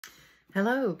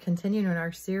Hello, continuing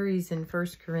our series in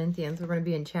First Corinthians. We're going to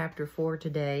be in chapter 4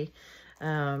 today.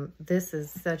 This is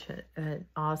such an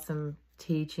awesome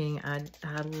teaching. I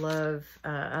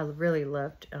really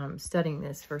loved studying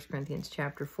this First Corinthians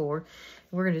chapter 4.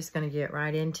 We're just going to get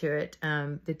right into it.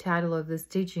 The title of this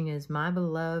teaching is My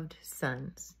Beloved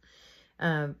Sons.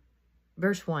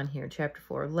 Verse 1 here, chapter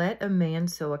 4. Let a man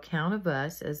so account of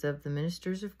us as of the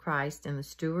ministers of Christ and the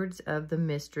stewards of the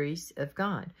mysteries of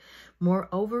God.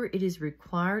 Moreover, it is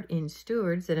required in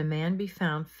stewards that a man be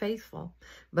found faithful.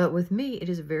 But with me it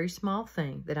is a very small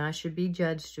thing that I should be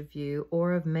judged of you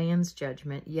or of man's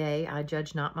judgment. Yea, I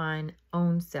judge not mine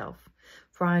own self.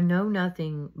 For I know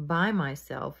nothing by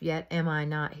myself, yet am I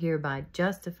not hereby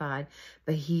justified,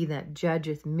 but he that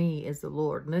judgeth me is the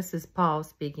Lord. And this is Paul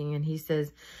speaking, and he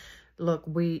says, look,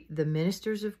 the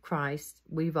ministers of Christ,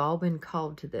 we've all been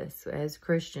called to this as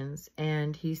Christians.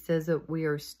 And he says that we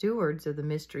are stewards of the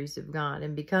mysteries of God.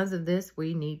 And because of this,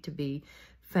 we need to be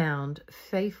found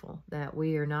faithful, that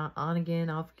we are not on again,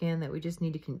 off again, that we just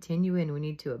need to continue in. We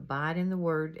need to abide in the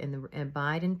word and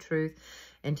abide in truth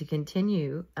and to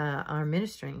continue our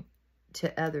ministering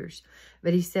to others.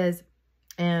 But he says,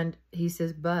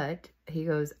 but he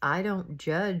goes, I don't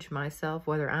judge myself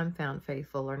whether I'm found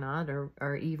faithful or not,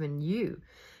 or even you.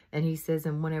 And he says,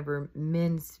 and whenever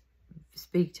men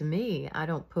speak to me, I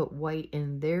don't put weight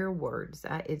in their words.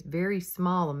 It's very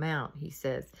small amount, he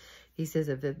says. He says,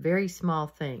 of a very small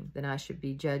thing that I should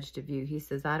be judged of you. He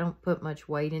says, I don't put much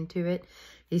weight into it.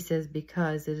 He says,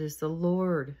 because it is the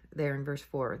Lord, there in verse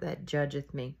 4, that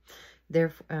judgeth me.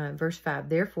 Verse 5,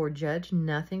 therefore judge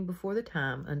nothing before the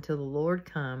time until the Lord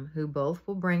come, who both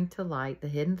will bring to light the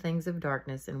hidden things of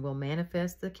darkness and will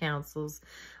manifest the counsels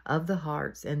of the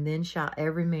hearts, and then shall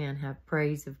every man have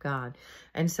praise of God.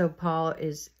 And so Paul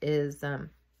is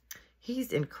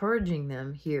he's encouraging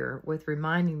them here with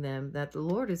reminding them that the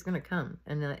Lord is going to come.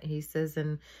 And he says,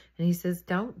 and he says,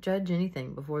 don't judge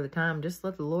anything before the time. Just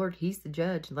let the Lord, he's the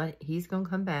judge. He's going to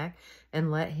come back and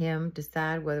let him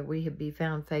decide whether we have be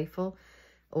found faithful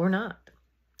or not.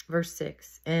 Verse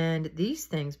 6, and these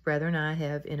things, brethren, I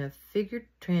have in a figure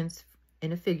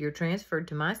transferred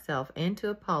to myself and to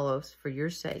Apollos for your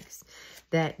sakes,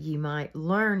 that ye might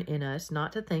learn in us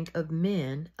not to think of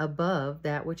men above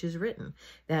that which is written,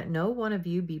 that no one of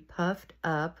you be puffed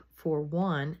up for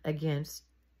one against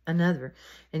another.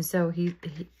 And so he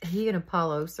and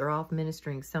Apollos are off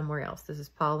ministering somewhere else. This is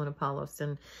Paul and Apollos,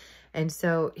 and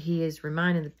so he is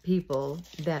reminding the people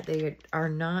that they are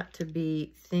not to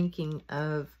be thinking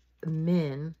of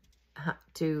men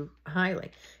too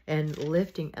highly and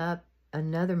lifting up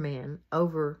another man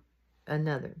over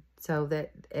another, so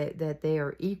that they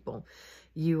are equal.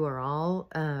 You are all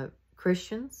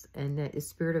Christians, and that the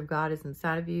Spirit of God is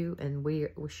inside of you, and we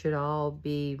should all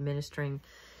be ministering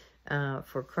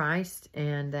for Christ,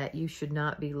 and that you should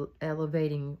not be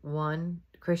elevating one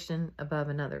Christian above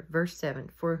another. Verse 7,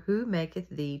 for who maketh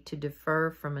thee to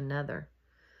differ from another?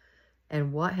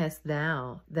 And what hast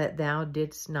thou that thou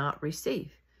didst not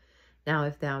receive? Now,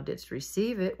 if thou didst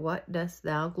receive it, what dost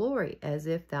thou glory, as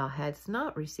if thou hadst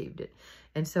not received it?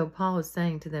 And so Paul is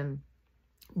saying to them,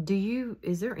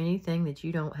 is there anything that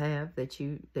you don't have that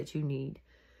you need?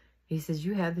 He says,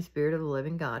 you have the Spirit of the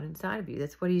living God inside of you.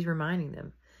 That's what he's reminding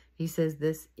them. He says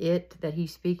it that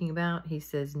he's speaking about, he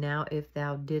says, now if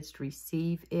thou didst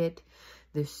receive it,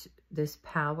 this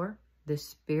power, the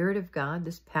Spirit of God,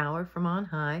 this power from on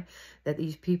high that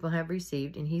these people have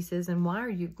received. And he says, and why are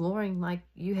you glorying like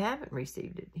you haven't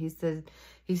received it? He said,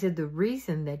 the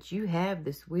reason that you have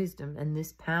this wisdom and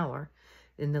this power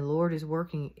and the Lord is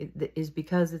working is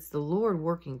because it's the Lord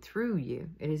working through you.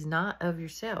 It is not of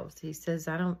yourselves. He says,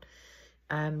 I don't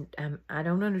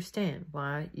understand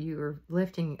why you are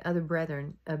lifting other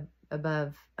brethren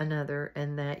above another,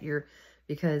 and that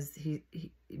because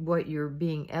what you're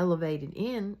being elevated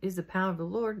in is the power of the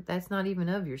Lord. That's not even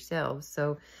of yourselves.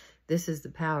 So this is the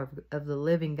power of the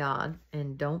living God,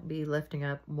 and don't be lifting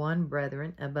up one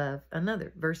brethren above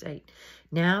another. Verse 8,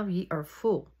 now ye are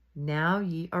full, now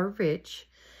ye are rich,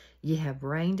 ye have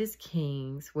reigned as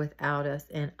kings without us,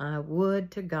 and I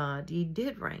would to God ye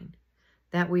did reign,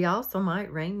 that we also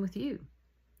might reign with you.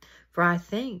 For I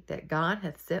think that God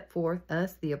hath set forth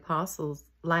us the apostles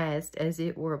last, as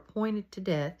it were appointed to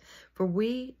death, for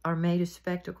we are made a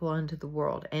spectacle unto the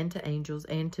world, and to angels,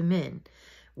 and to men.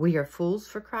 We are fools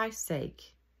for Christ's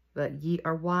sake, but ye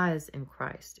are wise in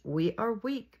Christ. We are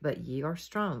weak, but ye are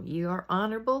strong. Ye are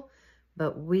honorable,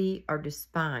 but we are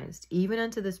despised. Even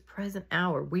unto this present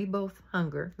hour, we both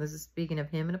hunger. This is speaking of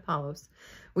him and Apollos.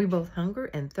 We both hunger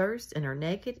and thirst and are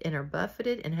naked and are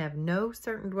buffeted and have no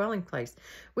certain dwelling place.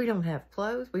 We don't have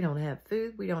clothes. We don't have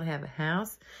food. We don't have a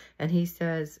house. And he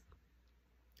says,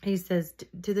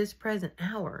 to this present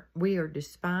hour, we are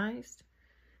despised.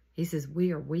 He says,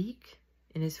 we are weak,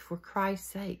 and it's for Christ's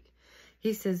sake.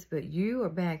 He says, but you are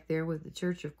back there with the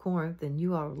church of Corinth, and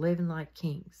you are living like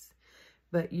kings.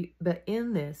 But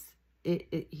in this,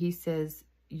 he says,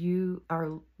 you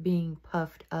are being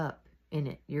puffed up in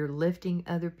it. You're lifting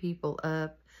other people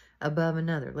up above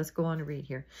another. Let's go on to read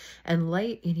here. And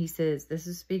he says, this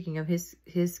is speaking of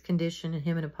his condition and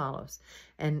him and Apollos.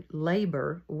 And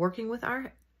labor, working with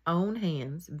our own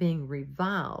hands, being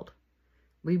reviled,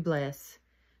 we bless.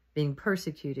 Being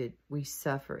persecuted, we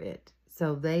suffer it.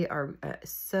 So they are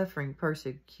suffering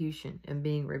persecution and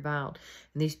being reviled.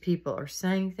 And these people are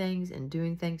saying things and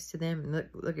doing things to them. And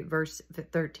look at verse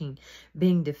 13.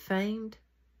 Being defamed,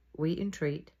 we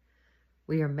entreat.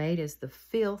 We are made as the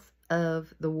filth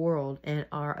of the world and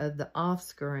are of the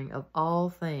offscouring of all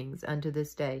things unto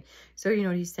this day. So you know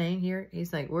what he's saying here?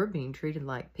 He's like, we're being treated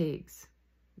like pigs.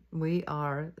 We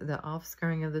are the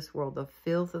offscouring of this world, the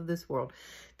filth of this world.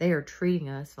 They are treating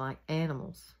us like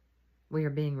animals. We are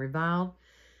being reviled,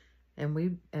 and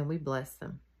we bless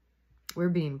them. We're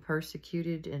being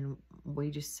persecuted, and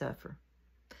we just suffer.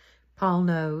 Paul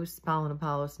and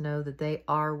Apollos know that they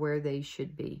are where they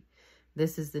should be.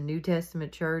 This is the New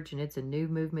Testament church, and it's a new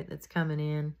movement that's coming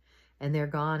in, and they're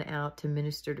gone out to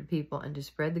minister to people and to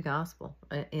spread the gospel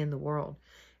in the world.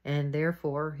 And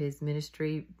therefore, his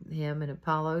ministry, him and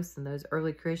Apollos and those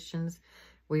early Christians,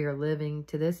 we are living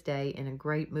to this day in a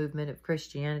great movement of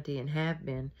Christianity and have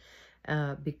been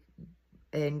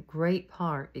in great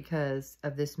part because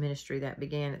of this ministry that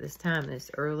began at this time,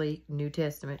 this early New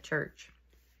Testament church.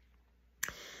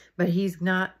 But he's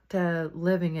not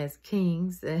living as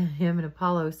kings, him and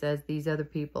Apollos, as these other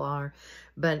people are.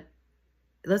 But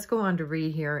let's go on to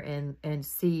read here and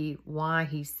see why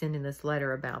he's sending this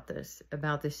letter about this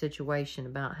situation,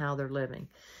 about how they're living.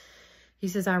 He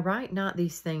says, I write not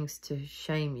these things to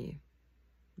shame you,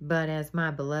 but as my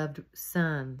beloved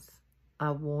sons, I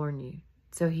warn you.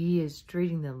 So he is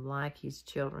treating them like his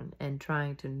children and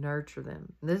trying to nurture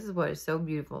them. This is what is so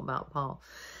beautiful about Paul.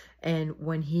 And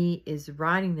when he is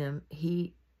writing them,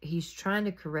 he's trying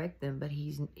to correct them, but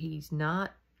he's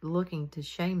not looking to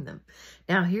shame them.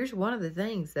 Now, here's one of the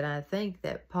things that I think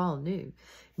that Paul knew.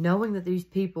 Knowing that these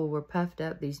people were puffed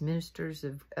up, these ministers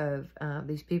of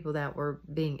these people that were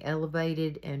being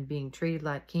elevated and being treated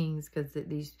like kings, because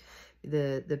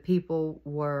the people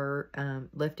were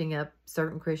lifting up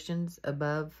certain Christians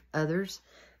above others.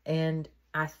 And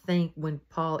I think when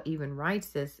Paul even writes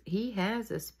this, he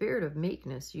has a spirit of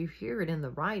meekness. You hear it in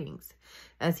the writings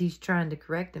as he's trying to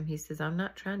correct them. He says, I'm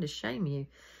not trying to shame you,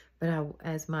 but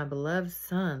as my beloved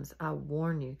sons, I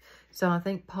warn you. So I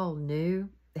think Paul knew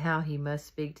how he must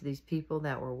speak to these people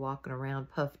that were walking around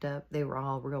puffed up. They were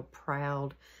all real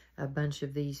proud. A bunch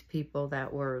of these people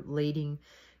that were leading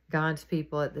God's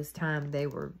people at this time, they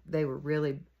were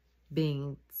really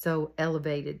being so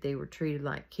elevated. They were treated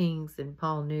like kings, and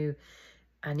Paul knew,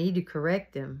 I need to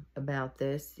correct them about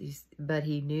this. But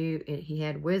he knew he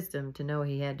had wisdom to know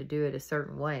he had to do it a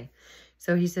certain way.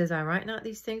 So he says, I write not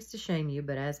these things to shame you,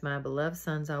 but as my beloved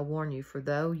sons, I warn you. For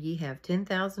though ye have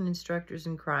 10,000 instructors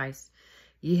in Christ,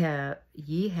 yet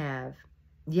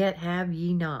have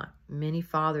ye not many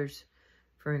fathers.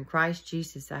 For in Christ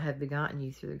Jesus I have begotten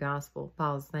you through the gospel.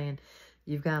 Paul's saying,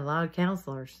 you've got a lot of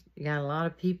counselors. You got a lot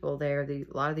of people there, a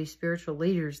lot of these spiritual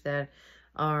leaders that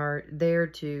are there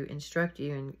to instruct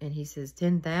you. And he says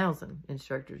 10,000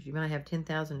 instructors. You might have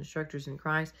 10,000 instructors in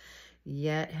Christ,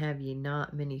 yet have ye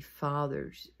not many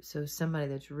fathers. So somebody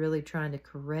that's really trying to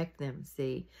correct them.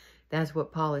 See, that's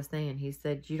what Paul is saying. He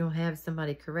said, you don't have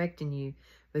somebody correcting you,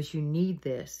 but you need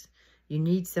this. You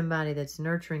need somebody that's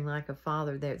nurturing like a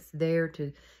father, that's there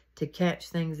to catch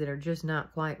things that are just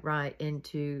not quite right and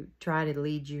to try to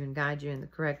lead you and guide you in the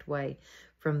correct way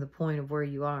from the point of where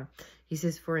you are. He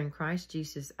says, for in Christ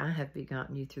Jesus, I have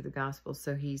begotten you through the gospel.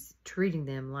 So he's treating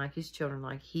them like his children,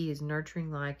 like he is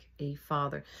nurturing like a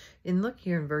father. And look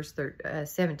here in verse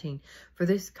 17. For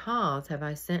this cause have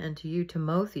I sent unto you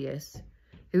Timotheus,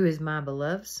 who is my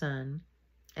beloved son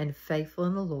and faithful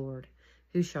in the Lord,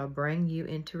 who shall bring you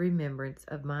into remembrance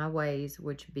of my ways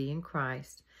which be in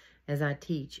Christ, as I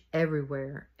teach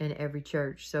everywhere in every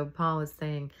church. So Paul is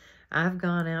saying, I've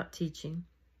gone out teaching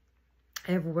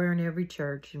everywhere in every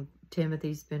church, and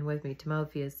Timothy's been with me,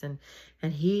 Timotheus, and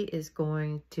he is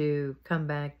going to come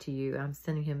back to you. I'm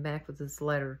sending him back with this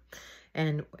letter.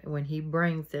 And when he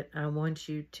brings it, I want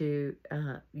you to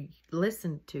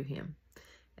listen to him,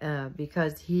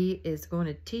 because he is going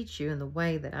to teach you in the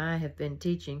way that I have been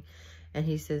teaching. And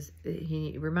he says,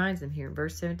 he reminds them here in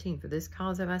verse 17, "For this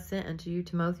cause have I sent unto you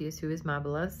Timotheus, who is my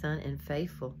beloved son and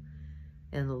faithful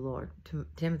in the Lord."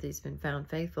 Timothy's been found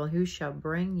faithful, "who shall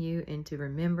bring you into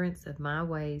remembrance of my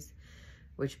ways,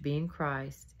 which be in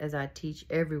Christ, as I teach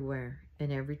everywhere in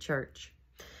every church.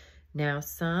 Now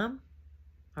some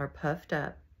are puffed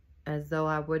up, as though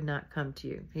I would not come to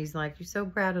you." He's like, "You're so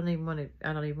proud, I don't even want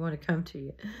to come to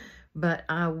you. But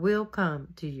I will come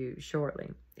to you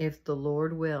shortly, if the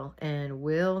Lord will, and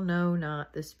will know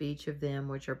not the speech of them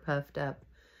which are puffed up,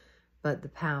 but the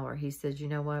power." He says, you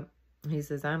know what? He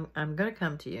says, I'm going to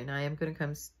come to you, and I am going to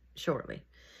come shortly.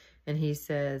 And he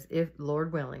says, if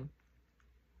Lord willing.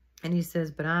 And he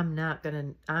says, but I'm not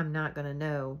going to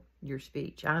know your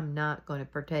speech. I'm not going to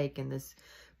partake in this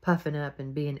puffing up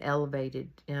and being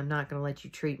elevated. And I'm not going to let you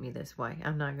treat me this way.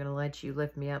 I'm not going to let you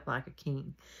lift me up like a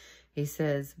king. He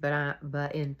says,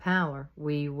 but in power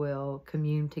we will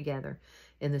commune together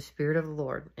in the Spirit of the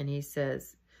Lord. And he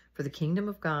says, for the kingdom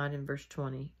of God, in verse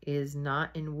 20, is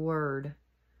not in word,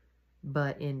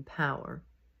 but in power.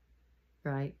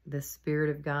 Right? The Spirit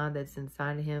of God that's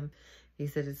inside of him. He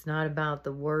said, it's not about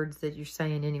the words that you're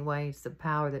saying anyway. It's the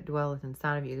power that dwelleth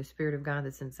inside of you. The Spirit of God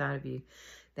that's inside of you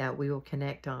that we will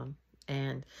connect on.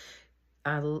 And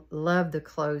I love the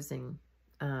closing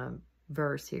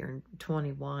verse here in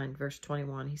 21, verse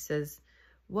 21. He says,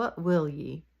 what will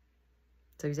ye?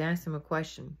 So he's asking him a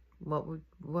question. What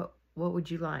would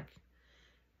you like?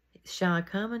 Shall I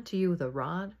come unto you with a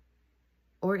rod,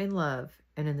 or in love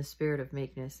and in the spirit of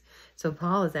meekness? So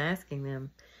Paul is asking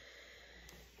them,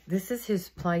 this is his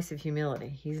place of humility.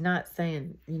 He's not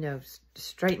saying, you know,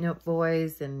 straighten up,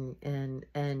 boys, and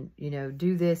you know,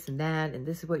 do this and that, and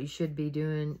this is what you should be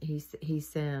doing. He's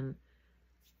saying,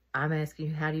 I'm asking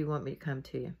you, how do you want me to come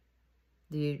to you?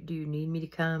 Do you need me to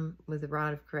come with a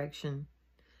rod of correction?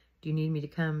 Do you need me to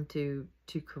come to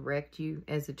correct you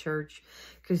as a church?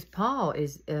 Because Paul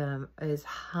is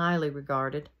highly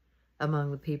regarded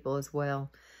among the people as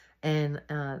well, and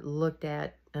looked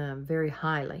at very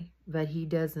highly. But he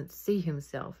doesn't see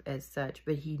himself as such,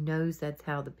 but he knows that's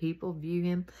how the people view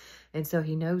him. And so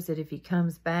he knows that if he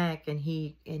comes back and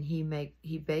he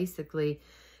basically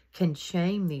can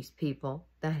shame these people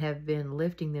that have been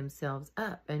lifting themselves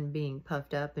up and being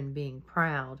puffed up and being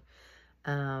proud,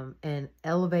 and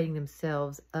elevating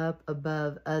themselves up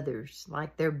above others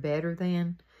like they're better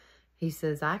than. He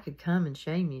says, I could come and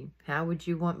shame you. How would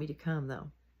you want me to come,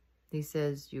 though? He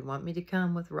says, do you want me to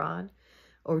come with rod?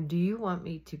 Or do you want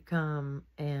me to come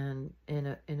and in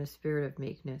a spirit of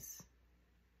meekness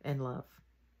and love?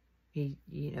 You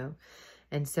know,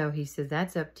 and so he says,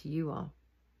 that's up to you all.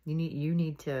 You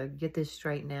need to get this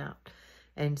straightened out.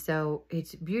 And so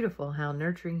it's beautiful how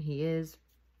nurturing he is,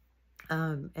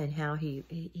 and how he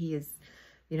is,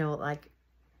 you know,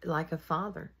 like a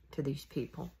father to these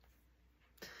people,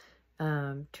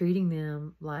 treating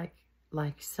them like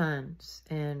sons,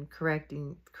 and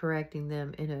correcting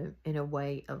them in a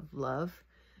way of love.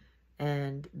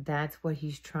 And that's what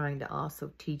he's trying to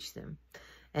also teach them.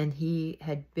 And he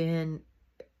had been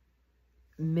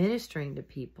ministering to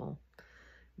people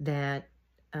that,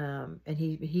 and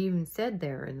he even said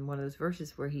there in one of those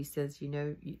verses where he says, you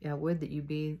know, I would that you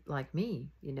be like me,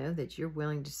 you know, that you're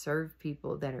willing to serve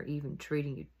people that are even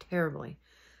treating you terribly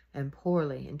and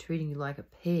poorly and treating you like a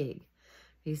pig.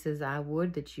 He says, I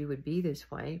would that you would be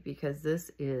this way, because this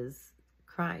is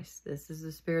Christ. This is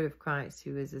the Spirit of Christ,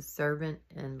 who is a servant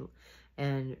and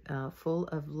full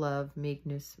of love,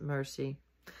 meekness, mercy.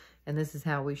 And this is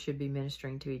how we should be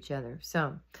ministering to each other.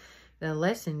 So the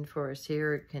lesson for us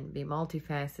here can be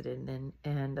multifaceted,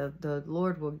 and the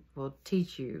Lord will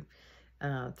teach you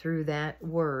through that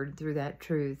word, through that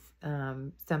truth,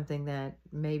 something that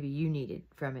maybe you needed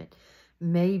from it.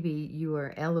 Maybe you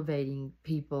are elevating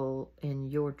people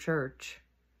in your church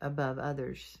above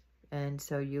others. And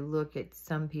so you look at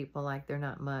some people like they're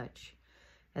not much.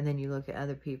 And then you look at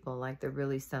other people like they're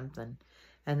really something.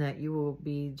 And that you will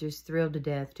be just thrilled to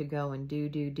death to go and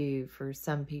do for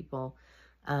some people,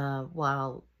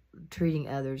 while treating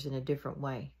others in a different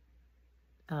way.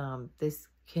 This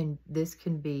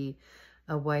can be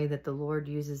a way that the Lord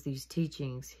uses these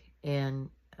teachings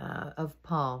of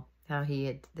Paul. How he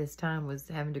at this time was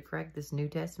having to correct this New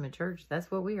Testament church. That's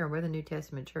what we are. We're the New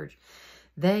Testament church.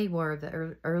 They were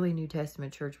the early New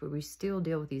Testament church, but we still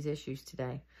deal with these issues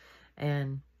today.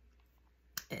 And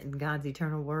God's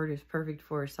eternal word is perfect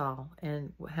for us all.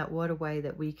 And what a way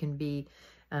that we can be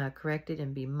corrected,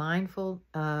 and be mindful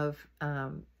of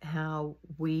how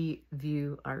we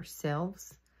view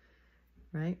ourselves,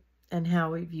 right? And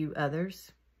how we view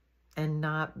others, and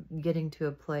not getting to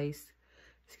a place,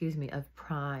 of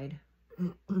pride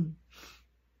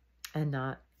and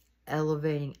not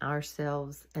elevating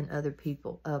ourselves and other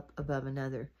people up above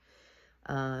another.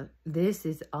 This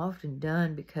is often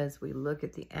done because we look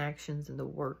at the actions and the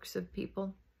works of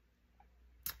people,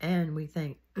 and we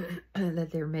think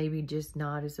that they're maybe just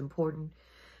not as important,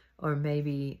 or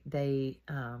maybe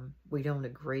we don't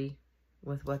agree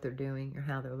with what they're doing or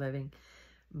how they're living.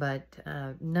 But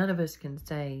none of us can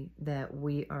say that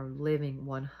we are living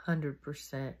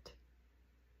 100%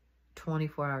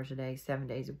 24 hours a day, 7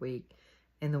 days a week,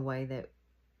 in the way that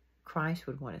Christ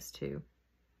would want us to.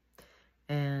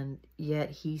 And yet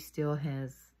he still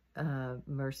has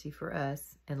mercy for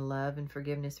us, and love and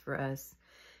forgiveness for us.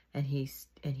 And he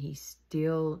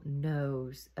still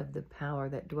knows of the power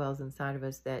that dwells inside of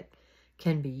us that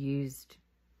can be used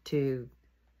to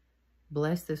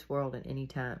bless this world at any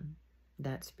time.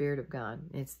 That Spirit of God,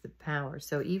 it's the power.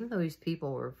 So even though these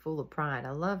people were full of pride,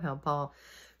 I love how Paul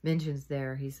mentions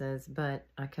there, he says, but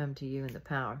I come to you in the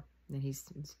power. And he's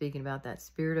speaking about that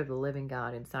Spirit of the living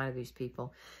God inside of these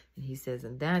people. And he says,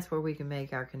 and that's where we can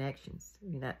make our connections,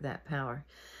 that power.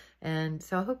 And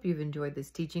so I hope you've enjoyed this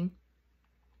teaching.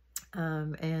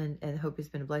 And I hope it's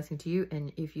been a blessing to you.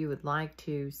 And if you would like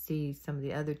to see some of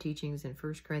the other teachings in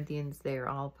 1 Corinthians, they are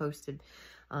all posted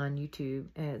on YouTube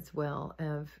as well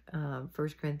of 1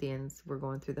 Corinthians. We're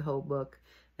going through the whole book,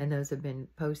 and those have been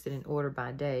posted in order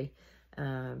by day,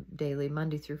 daily,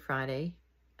 Monday through Friday.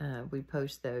 We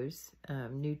post those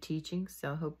new teachings,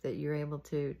 so I hope that you're able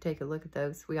to take a look at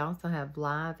those. We also have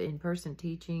live in-person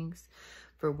teachings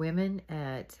for women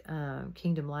at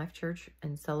Kingdom Life Church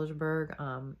in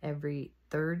Sellersburg every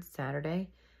third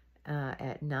Saturday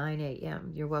at 9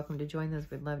 a.m. You're welcome to join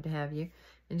those. We'd love to have you.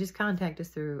 And just contact us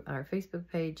through our Facebook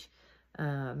page,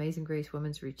 Amazing Grace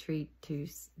Women's Retreat,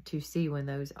 to see when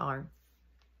those are.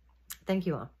 Thank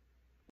you all.